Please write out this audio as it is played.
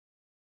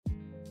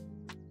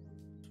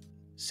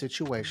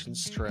situation,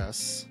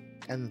 stress,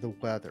 and the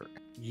weather.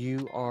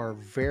 You are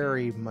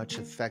very much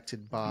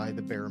affected by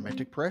the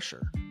barometric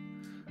pressure.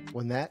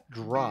 When that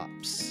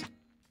drops,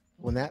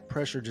 when that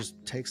pressure just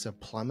takes a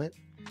plummet,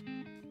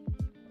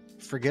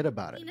 forget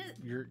about it.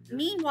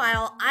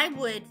 Meanwhile, I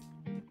would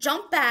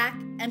jump back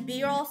and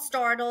be all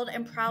startled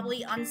and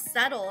probably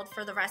unsettled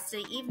for the rest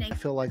of the evening. I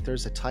feel like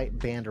there's a tight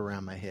band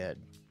around my head.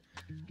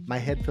 My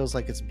head feels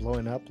like it's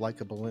blowing up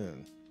like a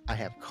balloon. I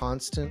have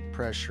constant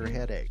pressure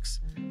headaches.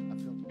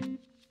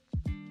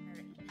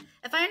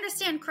 If I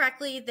understand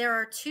correctly, there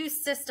are two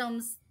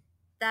systems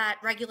that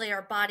regulate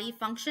our body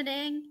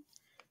functioning.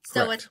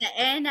 So Correct. it's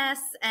the ANS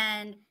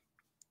and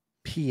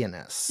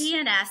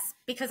PNS.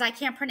 because I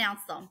can't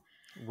pronounce them.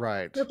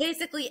 Right. So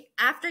basically,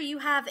 after you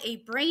have a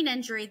brain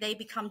injury, they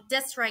become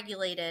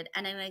dysregulated.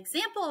 And an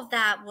example of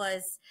that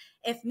was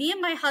if me and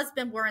my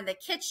husband were in the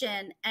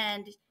kitchen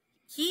and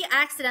he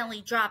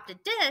accidentally dropped a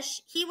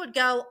dish, he would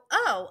go,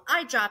 "Oh,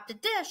 I dropped a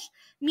dish."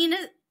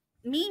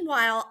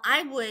 Meanwhile,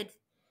 I would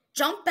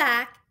jump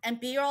back and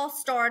be all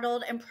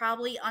startled and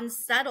probably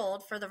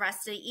unsettled for the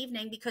rest of the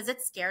evening because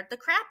it scared the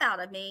crap out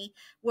of me.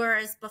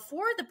 Whereas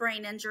before the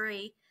brain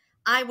injury,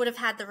 I would have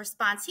had the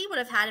response he would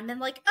have had and been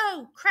like,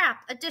 "Oh,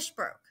 crap, a dish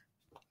broke."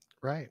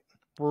 Right.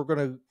 We're going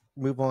to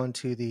move on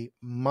to the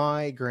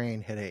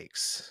migraine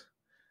headaches.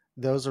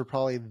 Those are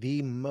probably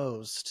the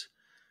most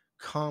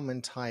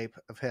common type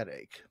of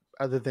headache,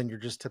 other than your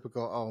just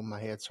typical, oh,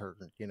 my head's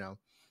hurting,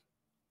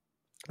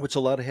 which a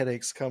lot of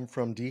headaches come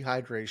from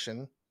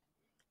dehydration,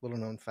 little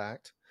known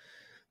fact.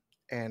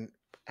 And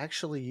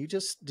actually,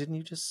 didn't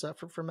you just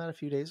suffer from that a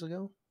few days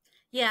ago?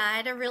 Yeah, I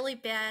had a really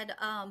bad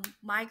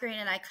migraine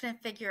and I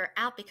couldn't figure it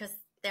out because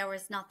there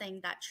was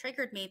nothing that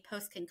triggered me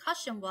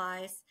post-concussion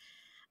wise.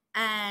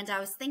 And I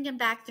was thinking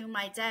back through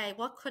my day,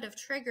 what could have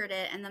triggered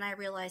it? And then I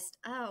realized,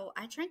 oh,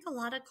 I drank a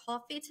lot of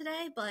coffee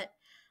today, but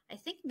I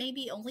think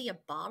maybe only a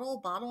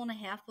bottle and a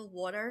half of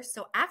water.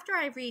 So after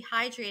I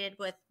rehydrated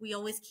we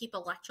always keep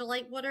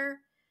electrolyte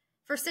water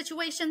for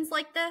situations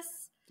like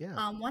this.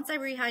 Yeah. Once I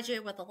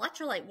rehydrated with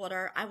electrolyte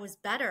water, I was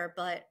better,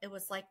 but it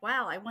was like,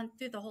 wow, I went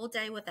through the whole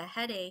day with a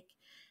headache,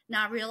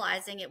 not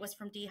realizing it was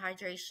from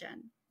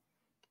dehydration.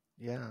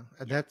 Yeah.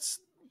 And that's,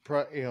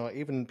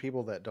 even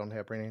people that don't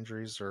have brain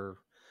injuries or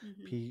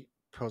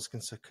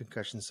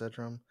post-concussion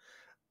syndrome,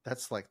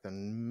 that's like the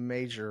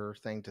major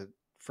thing to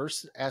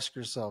first ask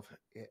yourself,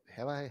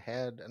 have I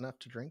had enough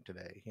to drink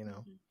today?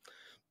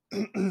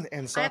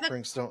 And soft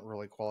drinks don't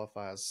really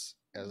qualify as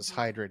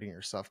hydrating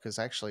yourself, because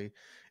actually,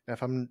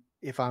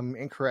 if I'm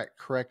incorrect,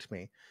 correct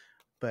me,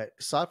 but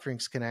soft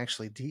drinks can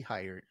actually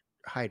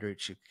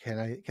hydrate you.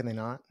 Can they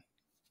not?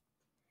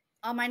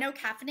 I know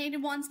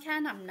caffeinated ones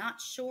can. I'm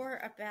not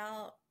sure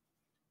about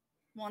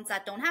ones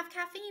that don't have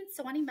caffeine.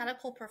 So any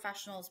medical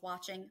professionals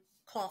watching,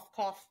 cough,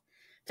 cough.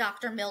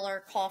 Dr.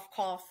 Miller, cough,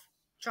 cough.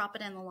 Drop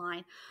it in the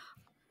line.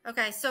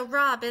 Okay, so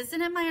Rob,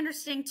 isn't it my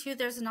understanding too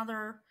there's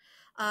another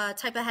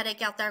type of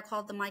headache out there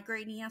called the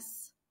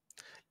migraneous?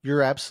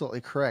 You're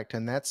absolutely correct.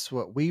 And that's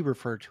what we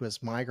refer to as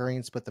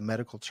migraines, but the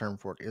medical term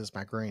for it is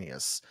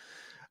migraneous.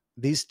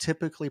 These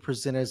typically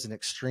present as an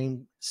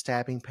extreme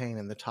stabbing pain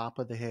in the top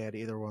of the head,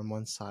 either on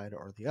one side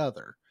or the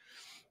other.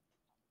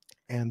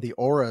 And the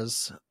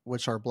auras,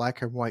 which are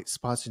black and white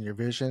spots in your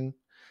vision,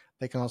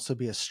 they can also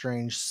be a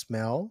strange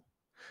smell.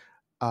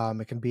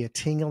 It can be a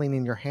tingling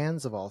in your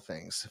hands, of all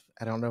things.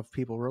 I don't know if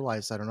people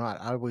realize that or not.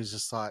 I always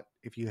just thought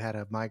if you had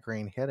a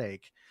migraine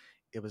headache,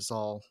 it was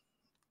all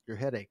your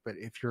headache. But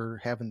if you're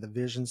having the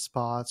vision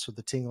spots or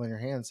the tingle in your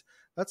hands,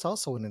 that's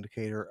also an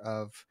indicator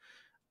of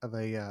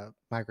a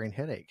migraine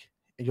headache.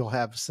 And you'll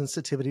have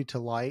sensitivity to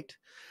light,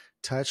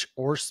 touch,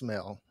 or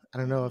smell. I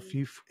don't know if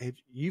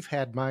you've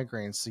had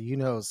migraines,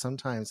 so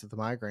sometimes with the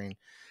migraine,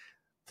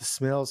 the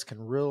smells can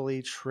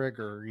really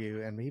trigger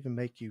you and even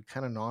make you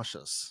kind of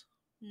nauseous.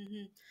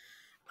 Mm-hmm.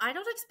 I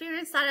don't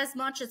experience that as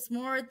much. It's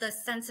more the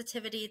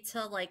sensitivity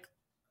to like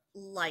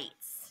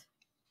lights,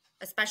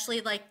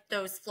 especially like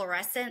those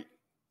fluorescent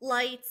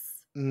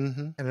lights.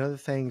 Mm-hmm. Another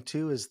thing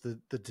too is the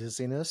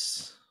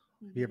dizziness.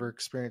 Have you ever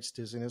experienced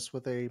dizziness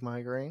with a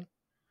migraine?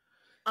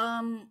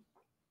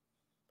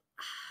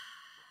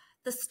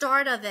 The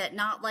start of it,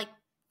 not like,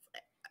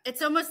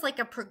 it's almost like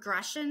a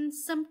progression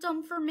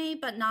symptom for me,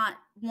 but not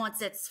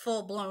once it's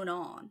full blown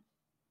on.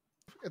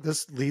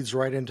 This leads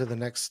right into the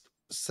next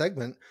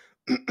segment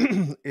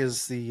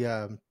is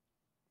the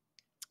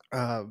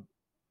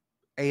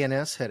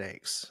ANS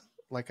headaches.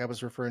 Like I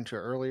was referring to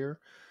earlier,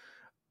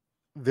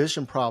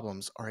 vision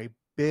problems are a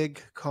big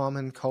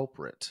common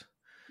culprit.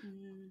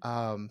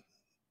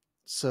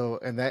 So,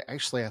 and that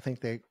actually, I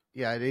think it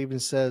even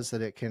says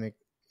that it can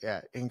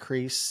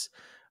increase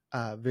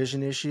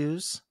vision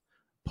issues,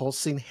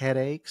 pulsing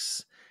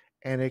headaches,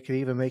 and it can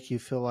even make you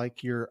feel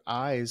like your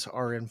eyes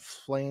are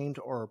inflamed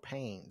or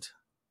pained.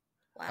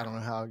 Wow. I don't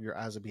know how your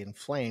eyes would be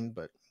inflamed,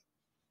 but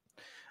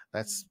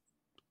that's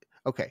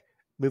okay.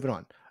 Moving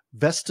on.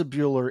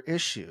 Vestibular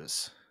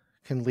issues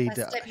can lead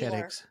to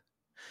headaches.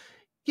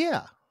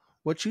 Yeah,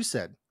 what you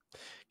said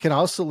can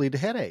also lead to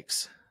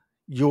headaches.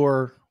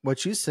 Your,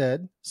 what you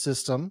said,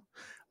 system,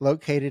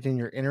 located in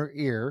your inner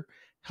ear,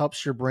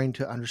 helps your brain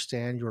to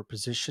understand your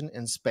position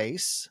in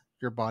space,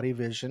 your body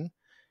vision,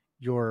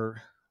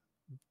 your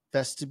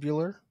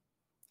vestibular.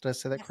 Did I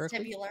say that correctly?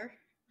 Vestibular.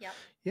 Yep.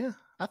 Yeah,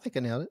 I think I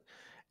nailed it.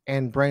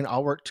 And brain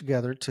all work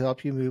together to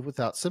help you move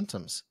without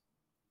symptoms.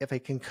 If a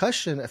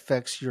concussion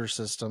affects your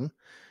system,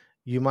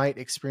 you might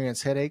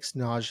experience headaches,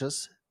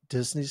 nauseous,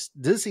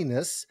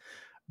 dizziness,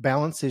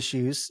 balance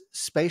issues,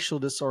 spatial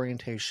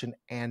disorientation,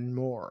 and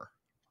more.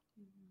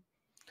 Mhm.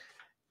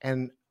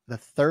 And the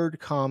third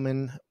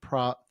common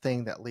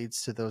thing that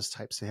leads to those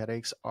types of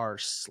headaches are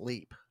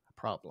sleep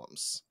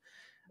problems.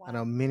 I know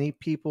Wow. many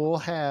people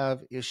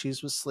have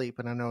issues with sleep,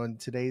 and I know in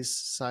today's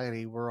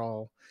society we're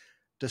all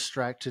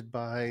distracted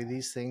by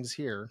these things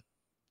here,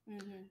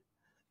 Hmm.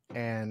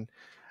 and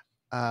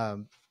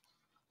um,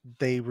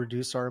 they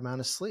reduce our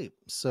amount of sleep.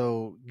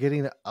 So,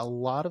 getting a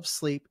lot of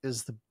sleep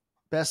is the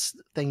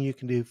best thing you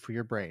can do for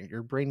your brain.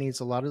 Your brain needs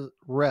a lot of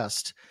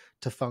rest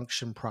to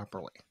function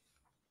properly.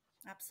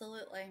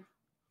 Absolutely.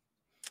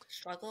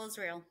 Struggle is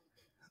real.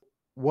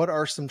 What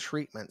are some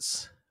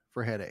treatments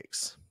for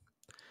headaches?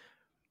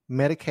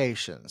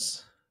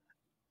 Medications.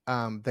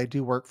 They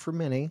do work for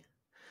many,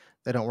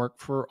 they don't work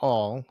for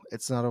all.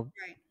 It's not a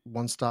Right.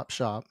 one stop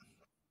shop.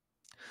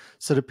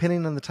 So,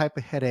 depending on the type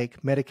of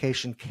headache,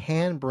 medication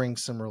can bring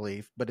some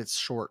relief, but it's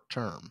short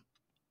term.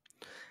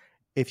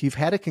 If you've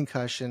had a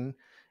concussion,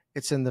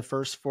 it's in the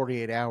first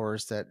 48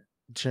 hours that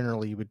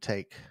generally you would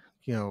take,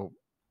 you know,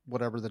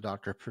 whatever the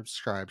doctor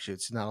prescribes you.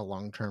 It's not a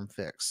long term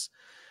fix.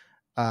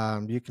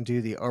 You can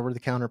do the over the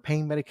counter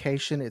pain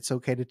medication. It's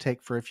okay to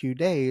take for a few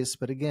days,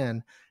 but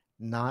again,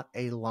 not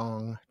a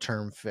long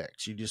term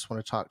fix. You just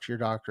want to talk to your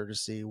doctor to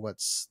see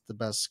what's the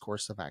best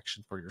course of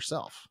action for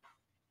yourself.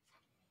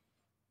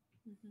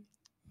 Hmm.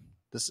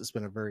 This has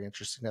been a very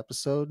interesting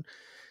episode.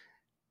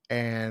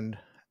 And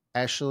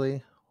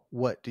Ashley,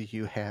 what do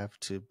you have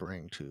to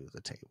bring to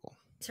the table?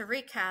 To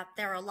recap,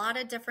 there are a lot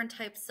of different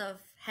types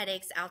of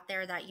headaches out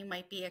there that you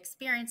might be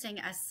experiencing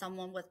as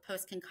someone with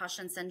post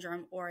concussion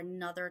syndrome or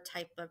another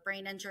type of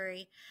brain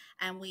injury.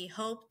 And we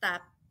hope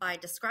that by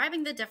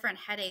describing the different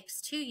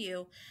headaches to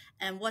you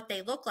and what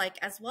they look like,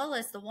 as well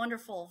as the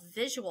wonderful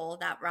visual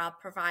that Rob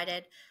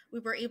provided, we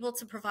were able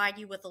to provide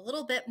you with a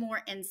little bit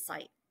more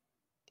insight.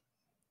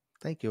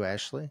 Thank you,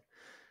 Ashley.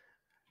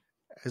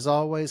 As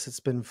always, it's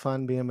been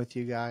fun being with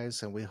you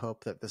guys, and we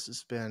hope that this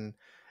has been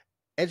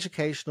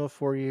educational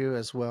for you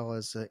as well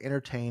as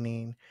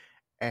entertaining.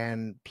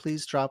 And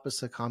please drop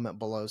us a comment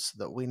below so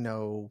that we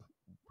know,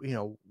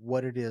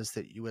 what it is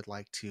that you would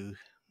like to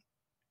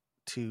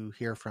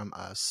hear from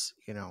us.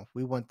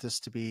 We want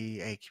this to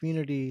be a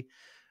community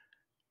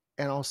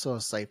and also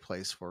a safe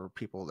place for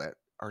people that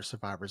are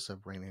survivors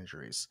of brain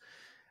injuries.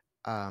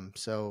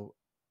 So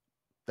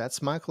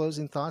that's my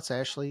closing thoughts.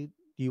 Ashley,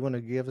 do you want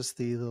to give us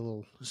the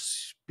little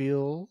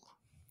spiel?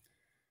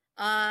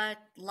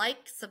 Like,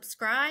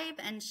 subscribe,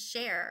 and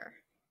share.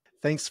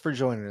 Thanks for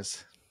joining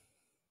us.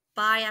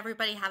 Bye,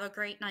 everybody. Have a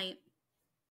great night.